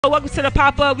Welcome to the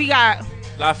pop-up. We got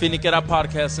La Finiquera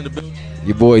podcast in the building.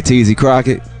 Your boy Teezy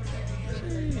Crocket.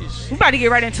 we about to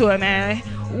get right into it, man.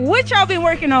 What y'all been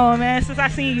working on, man, since I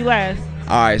seen you last?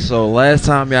 Alright, so last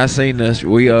time y'all seen us,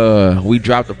 we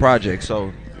dropped a project.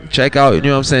 So check out, you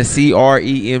know what I'm saying,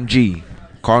 CREMG.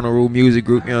 Cardinal Rule Music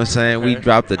Group, you know what I'm saying? We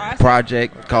dropped a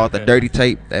project called The Dirty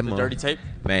Tape. That The Dirty Tape?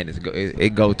 Man,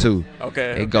 it go too.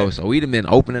 Okay. It go. So we done been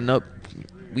opening up.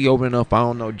 We opening up, I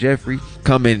don't know, Jeffrey,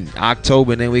 coming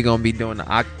October, and then we gonna be doing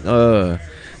the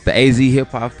AZ Hip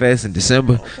Hop Fest in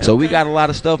December. Okay. So we got a lot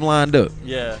of stuff lined up.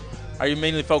 Yeah. Are you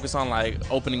mainly focused on like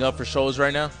opening up for shows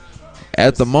right now?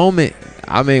 At the moment,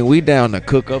 I mean, we down to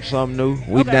cook up something new.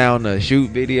 We down to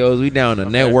shoot videos. We down to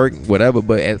network, whatever.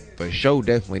 But for show,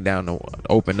 definitely down to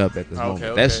open up at this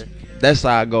moment. That's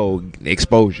our goal,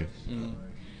 exposure.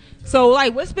 So,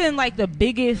 like, what's been like the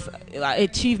biggest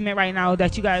achievement right now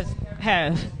that you guys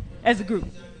have as a group?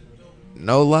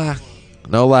 No lie.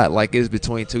 Like, it's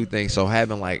between two things. So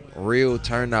having like real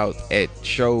turnout at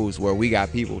shows where we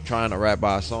got people trying to rap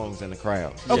our songs in the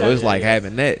crowd. So it's like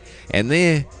having that, and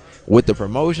then with the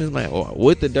promotions, man, or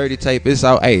with the Dirty Tape, it's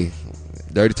out. Hey,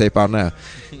 Dirty Tape out now.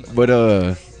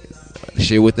 But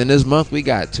shit, within this month we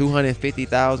got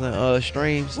 250,000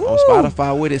 streams on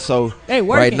Spotify with it. So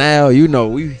right now, you know,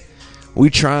 we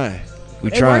trying. Hey,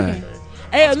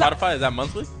 Spotify, is that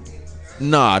monthly?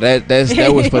 Nah, that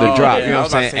was for the drop. Yeah, you know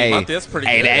what I'm saying? That's pretty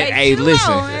Hey, good.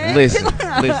 listen.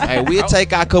 Hey, we'll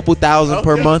take our couple thousand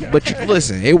per month, but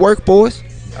listen, it worked for us.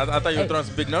 I thought you were throwing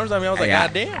some big numbers. I mean, I was like,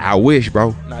 God damn. I wish,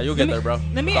 bro. Nah, you'll get there, bro.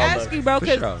 Let me ask you, bro,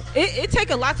 because it take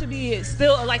a lot to be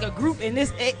still like a group in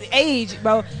this age,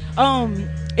 bro.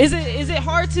 Is it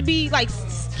hard to be like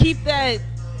keep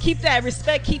that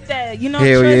respect, keep that, you know,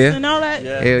 Hell trust and all that?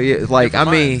 Hell yeah. It's like, I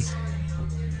mean,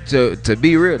 to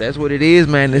be real, that's what it is,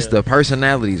 man. It's the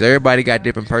personalities. Everybody got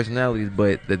different personalities,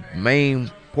 but the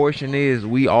main portion is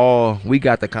we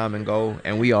got the common goal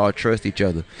and we all trust each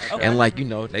other. And like, you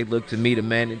know, they look to me to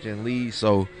manage and lead,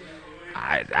 so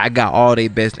I got all their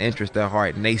best interests at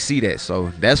heart, and they see that,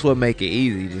 so that's what make it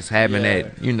easy, just having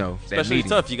that, you know, that especially meeting.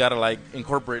 tough. You gotta like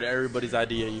incorporate everybody's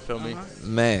idea. You feel me?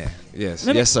 Man, yes,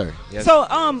 sir. Yes.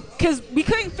 So because we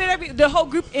couldn't fit the whole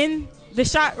group in the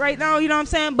shot right now, you know what I'm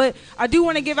saying? But I do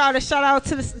want to give out a shout out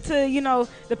to you know,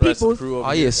 the people.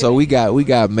 Oh yeah, so we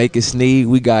got Make It Sneed,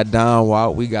 we got Don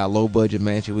Walt, we got Low Budget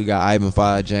Mansion, we got Ivan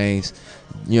 5 James.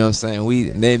 You know what I'm saying?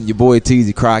 And then your boy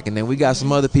Teezy Crocket, and then we got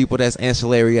some other people that's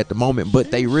ancillary at the moment, but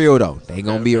they real though. They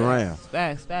gonna be around.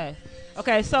 Fast.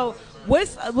 Okay, so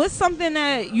what's something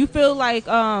that you feel like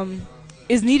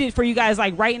is needed for you guys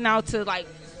like right now to like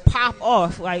pop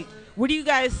off? Like, what are you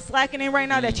guys slacking in right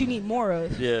now that you need more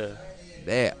of? Yeah.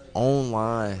 That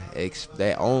online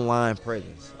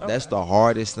presence. That's the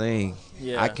hardest thing.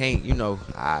 Yeah. I can't, you know,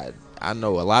 I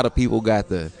know a lot of people got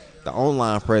the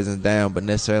online presence down, but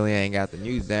necessarily ain't got the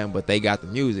music down, but they got the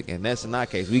music, and that's in our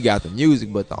case. We got the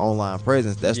music, but the online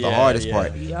presence, that's the hardest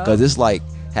part, because it's like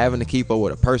having to keep up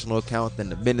with a personal account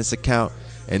and the business account,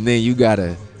 and then you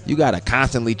gotta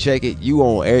constantly check it. You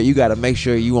on air, you gotta make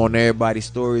sure you on everybody's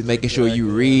stories, making sure you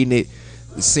reading it,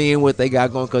 seeing what they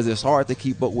got going, because it's hard to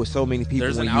keep up with so many people.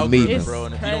 There's when an you meet them, bro,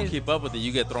 and if you don't keep up with it,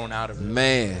 you get thrown out of it.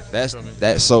 Man, that's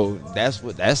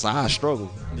our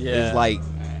struggle. Yeah. It's like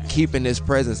keeping this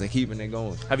presence and keeping it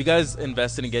going. Have you guys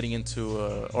invested in getting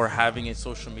into or having a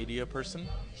social media person?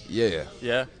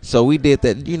 Yeah. So we did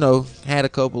that, you know, had a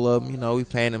couple of them, you know, we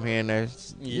paying them here and there.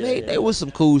 They was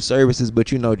some cool services,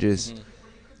 but you know, just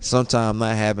sometimes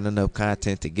not having enough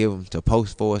content to give them to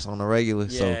post for us on the regular.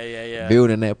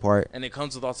 Building that part. And it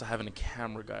comes with also having a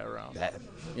camera guy around.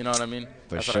 You know what I mean?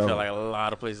 That's sure. what I feel like a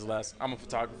lot of places last. I'm a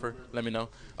photographer. Let me know.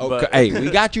 Okay. Hey,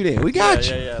 we got you then. We got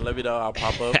you. Yeah. Let me know. I'll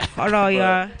pop up. Hold on,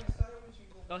 y'all.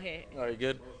 Go ahead. All right,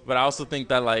 good. But I also think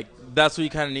that like that's what you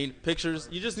kind of need. Pictures.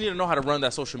 You just need to know how to run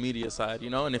that social media side,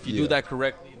 you know. And if you do that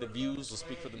correctly, the views will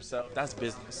speak for themselves. That's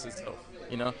business itself,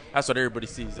 you know. That's what everybody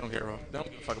sees. They don't give a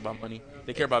fuck about money.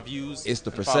 They care about views. It's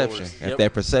the perception. If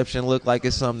that perception look like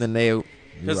it's something, they'll.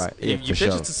 Because if you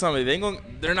pitch it to somebody,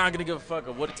 they're not gonna give a fuck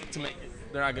of what it took to make it.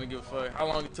 They're not gonna give a fuck how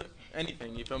long it took.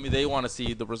 Anything. You feel me? They want to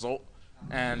see the result,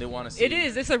 and they want to see.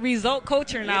 It's a result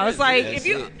culture now. It's like if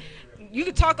you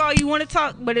can talk all you want to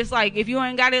talk, but it's like if you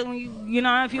ain't got it, when you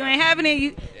know, if you ain't having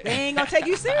it, they ain't gonna take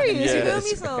you serious. You feel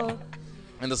me? So.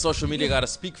 And the social media gotta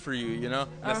speak for you. You know,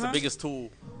 that's the biggest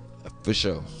tool. For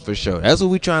sure. That's what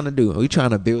we trying to do. We trying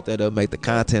to build that up, make the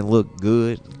content look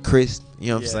good, crisp. You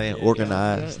know what I'm saying?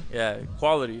 Organized. Yeah,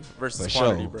 quality versus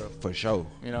quantity, bro. For sure.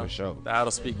 You know, for sure.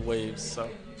 That'll speak waves. So.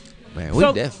 Man, we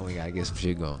definitely gotta get some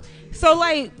shit going. So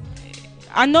like,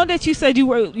 I know that you said you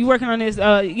working on this,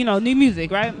 you know, new music,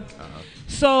 right?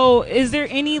 So, is there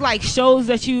any like shows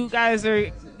that you guys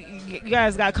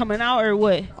got coming out or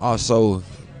what? Also,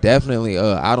 definitely.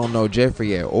 I don't know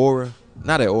Jeffrey at Aura.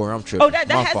 Not at Aura. I'm tripping. Oh,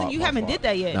 that hasn't. You haven't did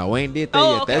that yet. No, we ain't did that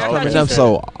yet. Okay, That's coming up.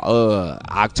 So,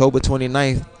 October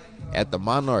 29th at the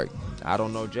Monarch. I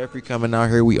don't know Jeffrey coming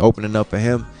out here. We opening up for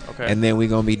him. Okay. And then we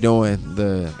gonna be doing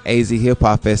the AZ Hip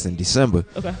Hop Fest in December.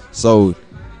 Okay. So,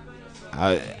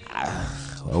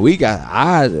 we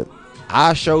got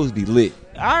our shows be lit.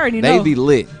 I already know. They be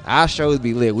lit. Our shows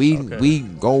be lit. We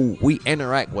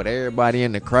interact with everybody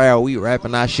in the crowd. We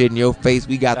rapping our shit in your face.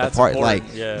 We got That's the part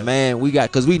important. like, man, we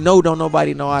got, cause we know don't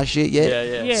nobody know our shit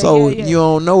yet. Yeah. So you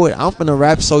don't know it. I'm finna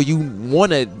rap, so you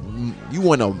wanna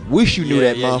wish you knew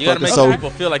that motherfucker. You gotta make so people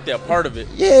feel like they're part of it.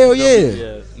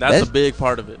 Yeah. That's a big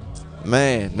part of it.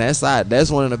 Man, that's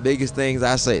one of the biggest things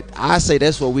I say. I say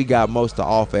that's what we got most to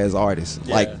offer as artists.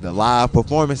 Yeah. Like the live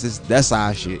performances, that's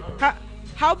our shit.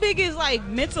 How big is like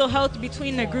mental health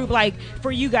between the group, like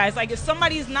for you guys? Like if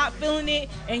somebody's not feeling it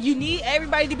and you need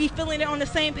everybody to be feeling it on the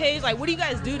same page, like what do you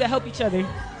guys do to help each other?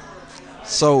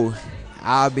 So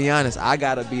I'll be honest, I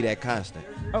gotta be that constant.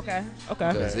 Okay.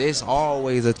 Because it's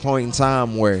always a point in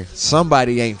time where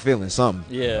somebody ain't feeling something.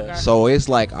 Yeah. Okay. So it's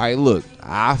like, all right, look,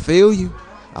 I feel you.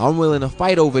 I'm willing to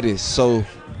fight over this. So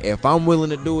if I'm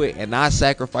willing to do it and I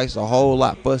sacrifice a whole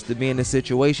lot for us to be in this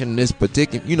situation, in this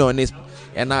particular,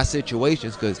 in our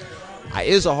situations, because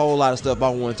it's a whole lot of stuff I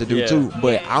want to do too,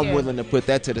 but I'm willing to put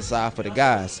that to the side for the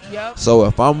guys. Yep. So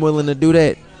if I'm willing to do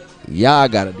that, y'all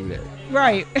gotta do that.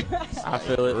 Right. I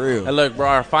feel it. Real. And look, bro,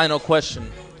 our final question.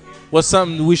 What's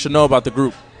something we should know about the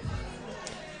group?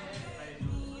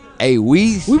 Hey,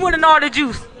 we want to know all the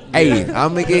juice. Hey,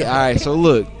 I'm gonna get all right. So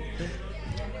look,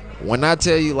 when I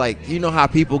tell you, like, you know how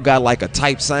people got like a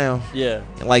type sound, Yeah.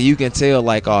 like you can tell,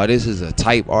 like, oh, this is a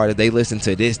type artist. They listen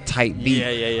to this type beat.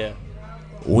 Yeah.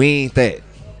 We ain't that,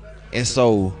 and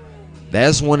so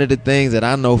that's one of the things that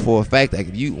I know for a fact. Like,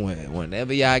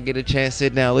 whenever y'all get a chance,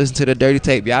 sit down, listen to the dirty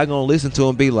tape. Y'all gonna listen to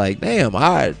and be like, damn,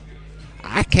 I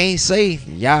can't say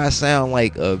y'all sound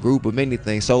like a group of many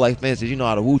things. So, like, for instance, you know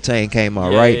how the Wu-Tang came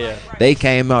out, right? Yeah. They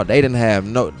came out. They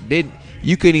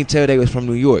you couldn't even tell they was from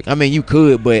New York. I mean, you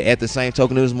could, but at the same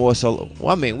token, it was more so.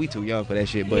 Well, I mean, we too young for that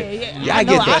shit, but yeah. I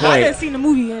get the point. I haven't seen the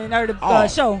movie or the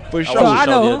show. For sure. So I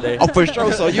know. Oh, for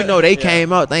sure. So they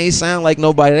came out. They ain't sound like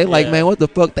nobody. They like, man, what the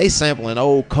fuck? They sampling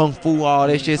old kung fu, all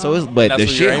that shit. So but the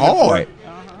shit hard.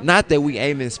 Not that we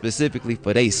aiming specifically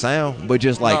for they sound, but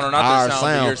just like not our their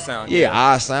sound, but your sound. Yeah,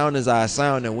 our sound is our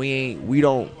sound, and we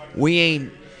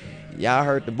ain't. Y'all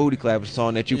heard the Booty Clapper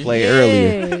song that you played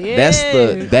earlier. Yeah.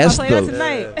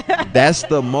 That's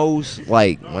the most,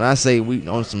 like, when I say we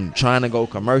on some trying to go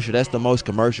commercial, that's the most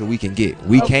commercial we can get.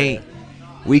 We can't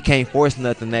force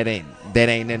nothing that ain't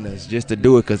in us just to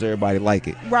do it because everybody like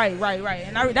it. Right.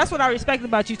 And that's what I respect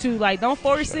about you too. Like, don't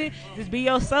force it. Just be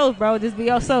yourself, bro. Just be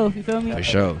yourself. You feel me? For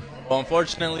sure. Well,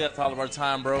 unfortunately, that's all of our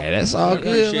time, bro. Hey, that's all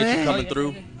good, Appreciate man. you coming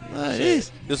through.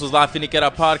 This was La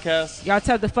Finiquera Podcast. Y'all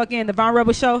tap the fucking Divine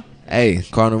Rebel Show. Hey,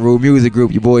 Cardinal Rule Music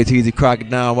Group, your boy Teezy Crocket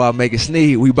down while making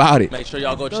sneeze. We bout it. Make sure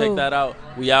y'all go check that out.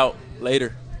 We out.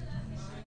 Later.